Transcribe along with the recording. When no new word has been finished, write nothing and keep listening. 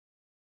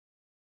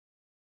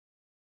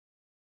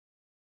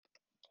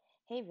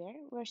Hey there,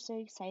 we're so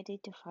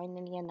excited to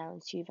finally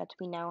announce you that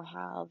we now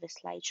have the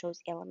slideshows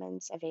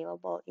elements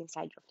available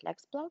inside your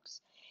Flexblocks.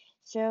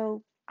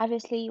 So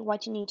obviously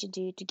what you need to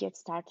do to get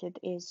started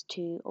is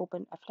to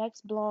open a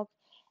Flexblock,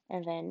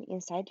 and then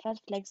inside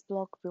that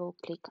Flexblock we'll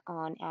click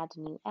on add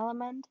new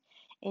element,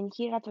 and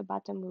here at the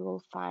bottom we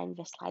will find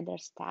the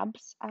sliders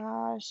tabs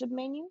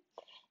submenu,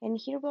 and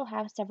here we'll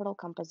have several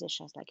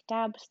compositions like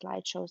tabs,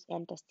 slideshows,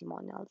 and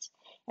testimonials.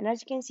 And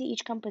as you can see,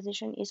 each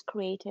composition is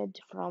created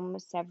from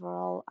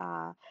several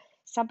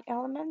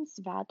sub-elements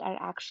that are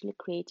actually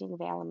creating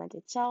the element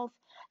itself.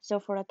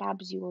 So for the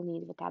tabs, you will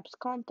need the tabs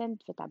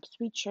content, the tab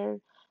switcher.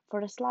 For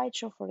the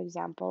slideshow, for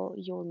example,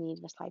 you will need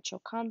the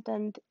slideshow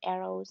content,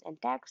 arrows, and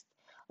text.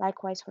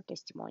 Likewise for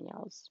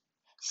testimonials.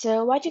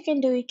 So what you can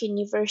do, you can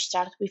either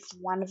start with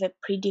one of the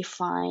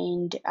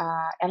predefined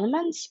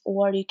elements,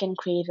 or you can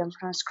create them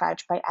from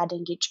scratch by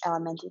adding each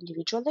element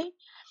individually.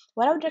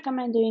 What I would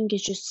recommend doing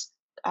is just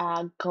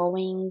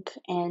going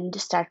and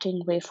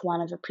starting with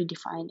one of the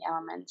predefined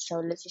elements. So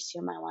let's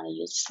assume I want to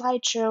use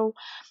slideshow.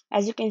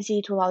 As you can see,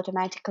 it will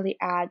automatically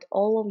add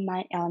all of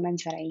my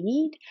elements that I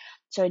need.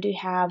 So I do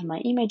have my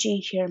image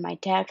in here, my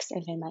text,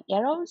 and then my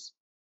arrows.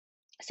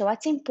 So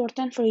what's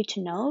important for you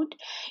to note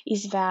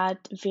is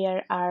that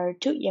there are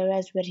two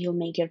areas where you'll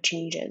make your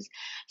changes.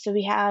 So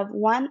we have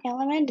one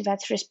element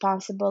that's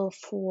responsible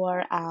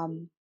for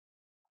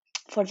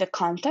the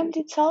content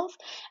itself,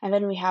 and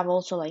then we have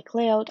also like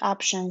layout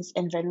options,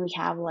 and then we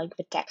have like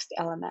the text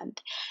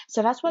element.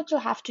 So that's what you'll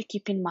have to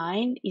keep in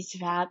mind, is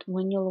that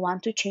when you'll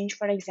want to change,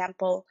 for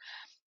example,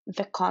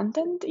 the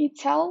content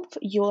itself,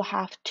 you'll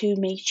have to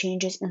make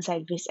changes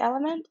inside this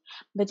element.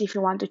 But if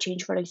you want to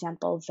change, for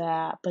example,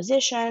 the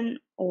position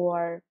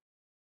or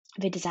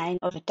the design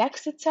of the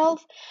text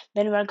itself,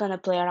 then we're going to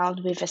play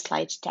around with the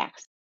slides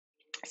text.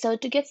 So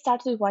to get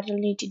started, what you'll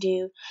need to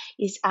do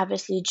is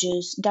obviously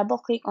just double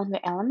click on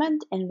the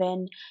element and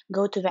then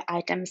go to the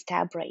items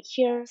tab right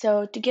here.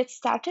 So to get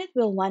started,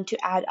 we'll want to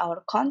add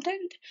our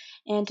content,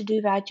 and to do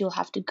that, you'll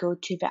have to go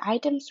to the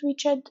items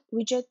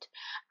widget,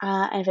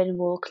 and then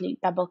we'll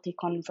double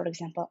click on, for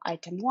example,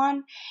 item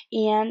 1,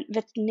 and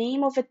the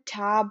name of the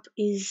tab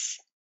is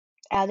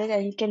added,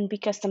 and it can be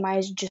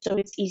customized just so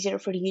it's easier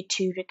for you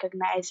to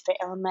recognize the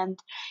element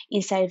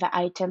inside the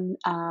item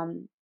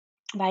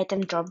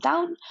drop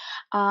down.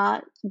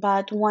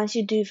 But once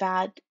you do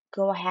that,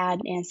 go ahead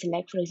and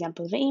select, for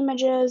example, the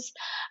images,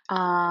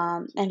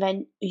 and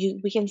then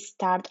we can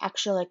start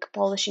actually like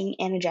polishing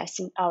and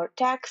adjusting our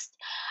text,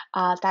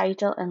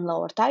 title, and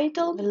lower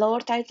title. The lower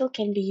title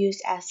can be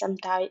used as some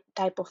type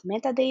of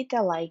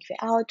metadata like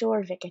the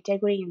author, the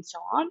category, and so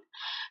on.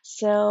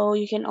 So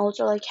you can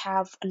also like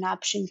have an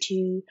option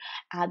to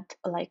add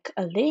like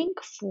a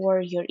link for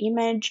your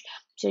image.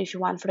 So if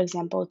you want, for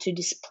example, to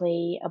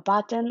display a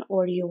button,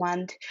 or you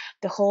want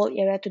the whole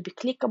area to be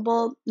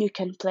clickable, you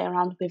can play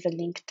around with the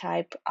link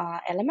type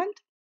element.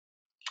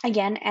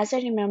 Again, as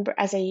I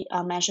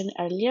mentioned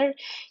earlier,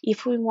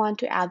 if we want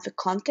to add the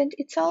content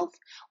itself,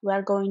 we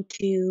are going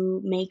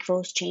to make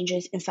those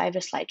changes inside the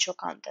slideshow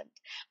content.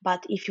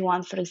 But if you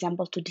want, for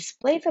example, to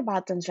display the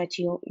buttons that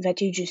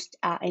you just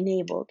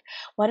enabled,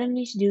 what I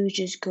need to do is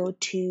just go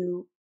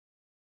to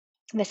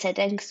the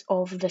settings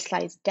of the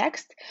slide's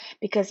text,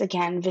 because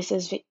again, this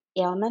is the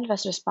element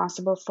that's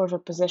responsible for the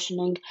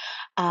positioning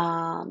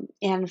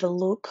and the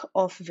look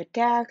of the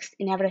text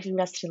and everything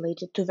that's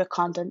related to the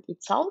content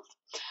itself.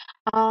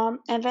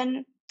 And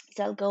then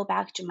I'll go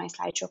back to my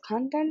slideshow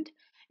content.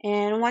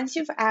 And once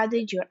you've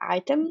added your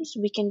items,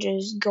 we can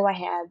just go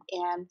ahead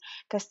and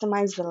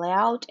customize the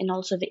layout and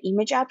also the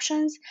image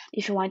options.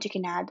 If you want, you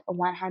can add a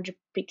 100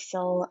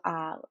 pixel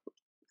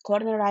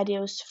corner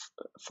radius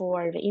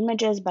for the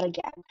images, but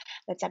again,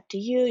 that's up to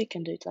you. You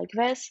can do it like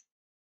this.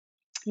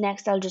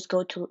 Next, I'll just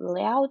go to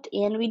layout,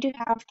 and we do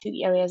have two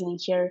areas in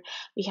here.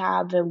 We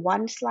have the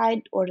one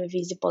slide or the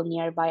visible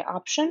nearby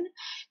option.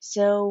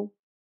 So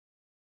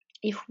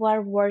if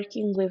we're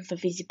working with the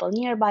visible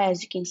nearby,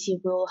 as you can see,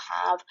 we'll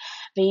have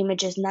the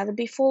images not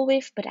be full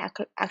width, but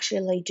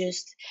actually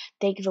just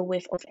take the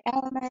width of the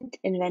element,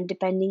 and then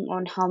depending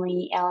on how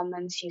many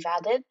elements you've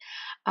added,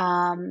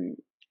 um,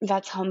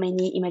 that's how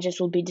many images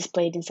will be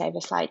displayed inside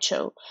the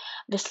slideshow.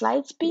 The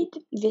slide speed,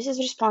 this is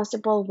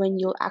responsible when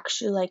you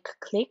actually like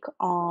click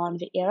on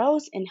the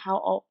arrows and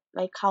how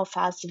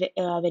fast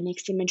the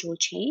next image will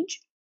change.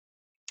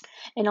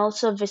 And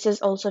also, this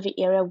is also the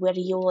area where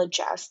you'll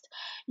adjust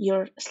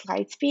your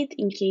slide speed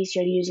in case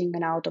you're using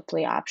an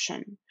autoplay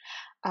option.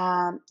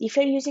 If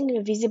you're using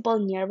the visible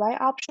nearby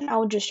option, I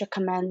would just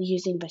recommend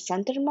using the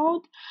center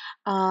mode.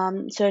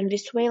 So in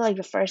this way, like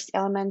the first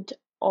element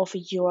of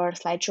your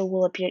slideshow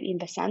will appear in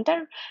the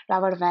center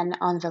rather than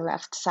on the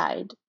left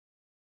side.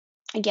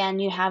 Again,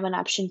 you have an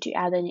option to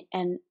add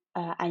an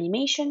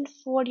animation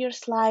for your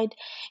slide,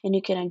 and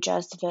you can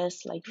adjust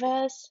this like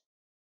this,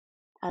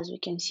 as we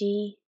can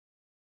see.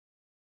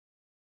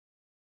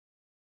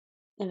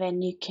 And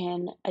then you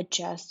can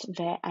adjust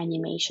the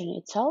animation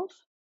itself.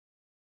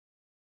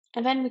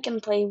 And then we can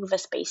play with the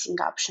spacing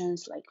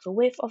options like the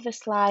width of the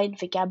slide,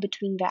 the gap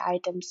between the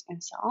items,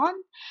 and so on.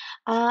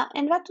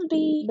 And that would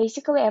be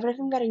basically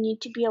everything that I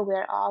need to be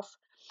aware of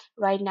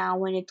right now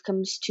when it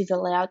comes to the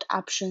layout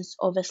options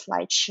of a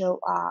slideshow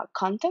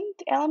content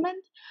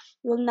element.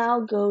 We'll now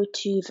go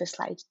to the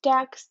slide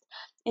text.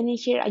 And in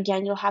here,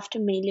 again, you'll have to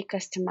mainly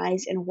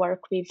customize and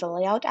work with the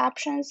layout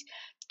options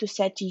to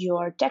set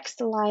your text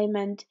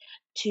alignment,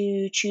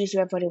 to choose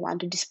whether you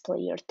want to display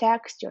your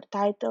text, your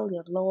title,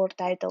 your lower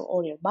title,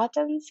 or your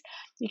buttons.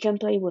 You can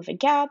play with the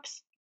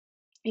gaps.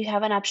 You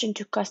have an option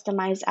to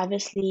customize,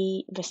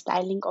 obviously, the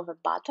styling of a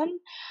button,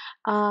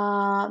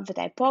 the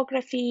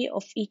typography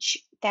of each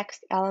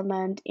text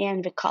element,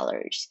 and the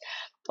colors.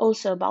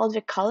 Also, about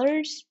the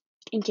colors,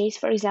 in case,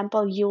 for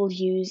example, you'll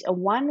use a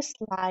one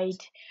slide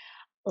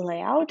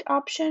layout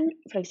option,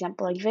 for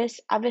example, like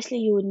this, obviously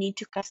you would need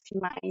to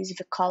customize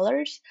the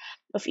colors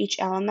of each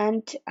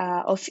element,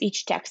 of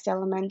each text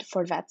element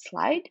for that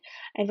slide.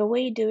 And the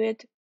way you do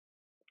it,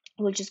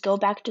 we'll just go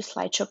back to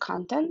slideshow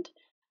content,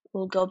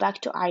 we'll go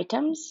back to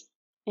items,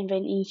 and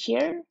then in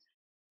here,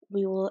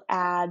 we will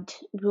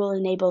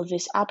enable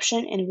this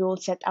option and we will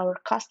set our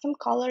custom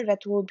color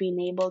that will be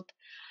enabled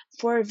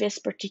for this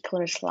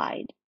particular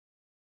slide,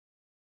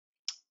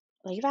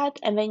 like that,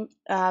 and then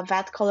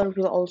that color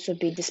will also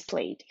be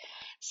displayed.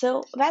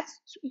 So that's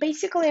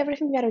basically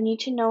everything that I need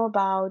to know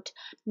about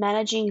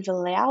managing the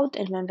layout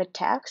and then the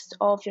text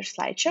of your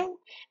slideshow.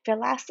 The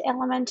last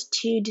element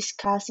to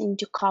discuss and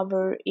to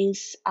cover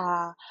is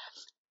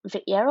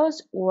the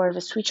arrows or the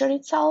switcher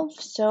itself.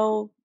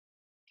 So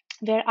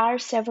there are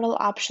several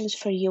options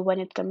for you when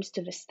it comes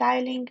to the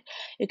styling.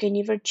 You can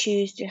either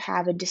choose to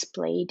have it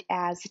displayed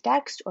as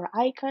text or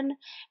icon,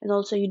 and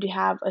also you do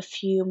have a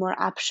few more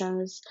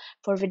options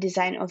for the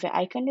design of the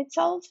icon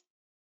itself.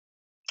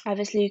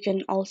 Obviously, you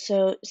can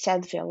also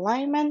set the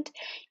alignment,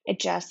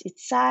 adjust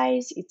its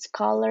size, its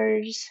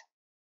colors,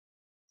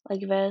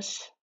 like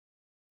this,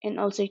 and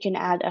also you can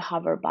add a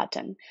hover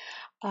button.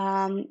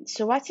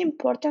 So what's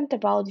important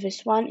about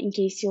this one, in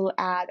case you'll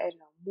add, I don't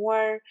know,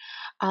 more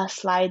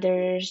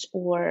sliders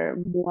or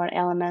more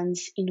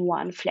elements in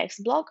one flex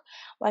block,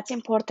 what's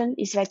important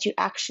is that you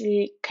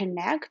actually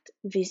connect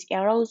these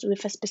arrows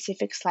with a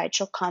specific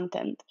slideshow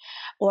content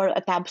or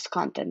a tabs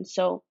content.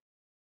 So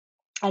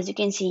as you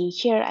can see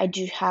here, I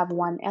do have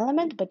one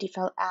element, but if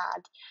I'll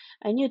add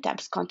a new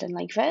tabs content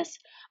like this,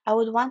 I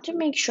would want to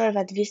make sure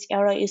that this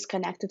arrow is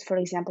connected, for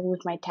example,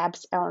 with my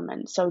tabs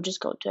element. So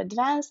just go to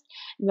advanced,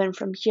 and then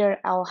from here,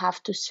 I'll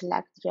have to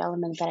select the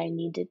element that I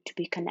needed to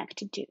be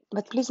connected to.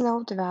 But please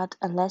note that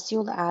unless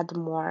you'll add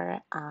more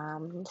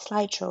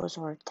slideshows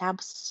or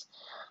tabs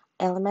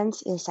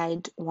elements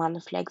inside one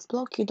flex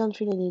block, you don't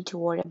really need to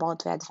worry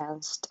about the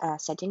advanced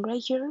setting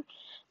right here,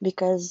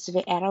 because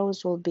the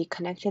arrows will be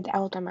connected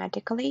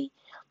automatically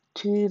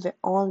to the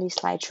only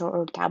slideshow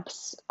or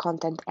tabs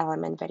content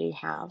element that you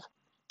have.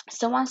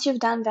 So once you've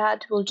done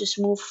that, we'll just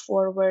move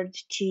forward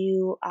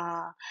to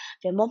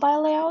the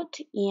mobile layout.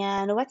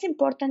 And what's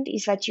important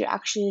is that you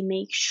actually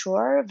make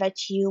sure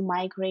that you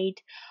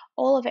migrate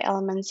all of the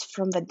elements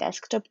from the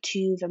desktop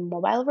to the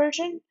mobile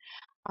version,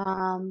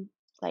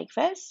 like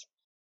this.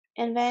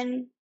 And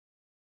then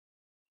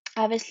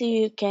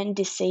obviously you can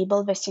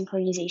disable the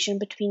synchronization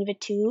between the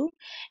two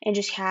and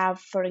just have,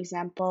 for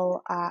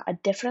example, a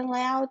different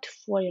layout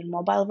for your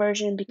mobile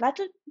version. That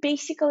would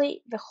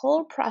basically the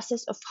whole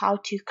process of how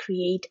to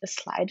create a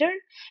slider.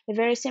 The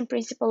very same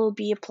principle will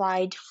be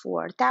applied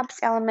for tabs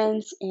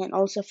elements and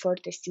also for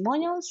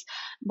testimonials,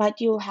 but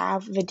you'll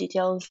have the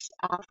details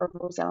for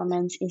those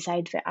elements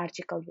inside the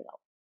article below.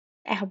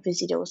 I hope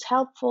this video was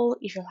helpful.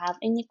 If you have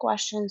any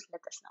questions,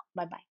 let us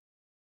know. Bye bye.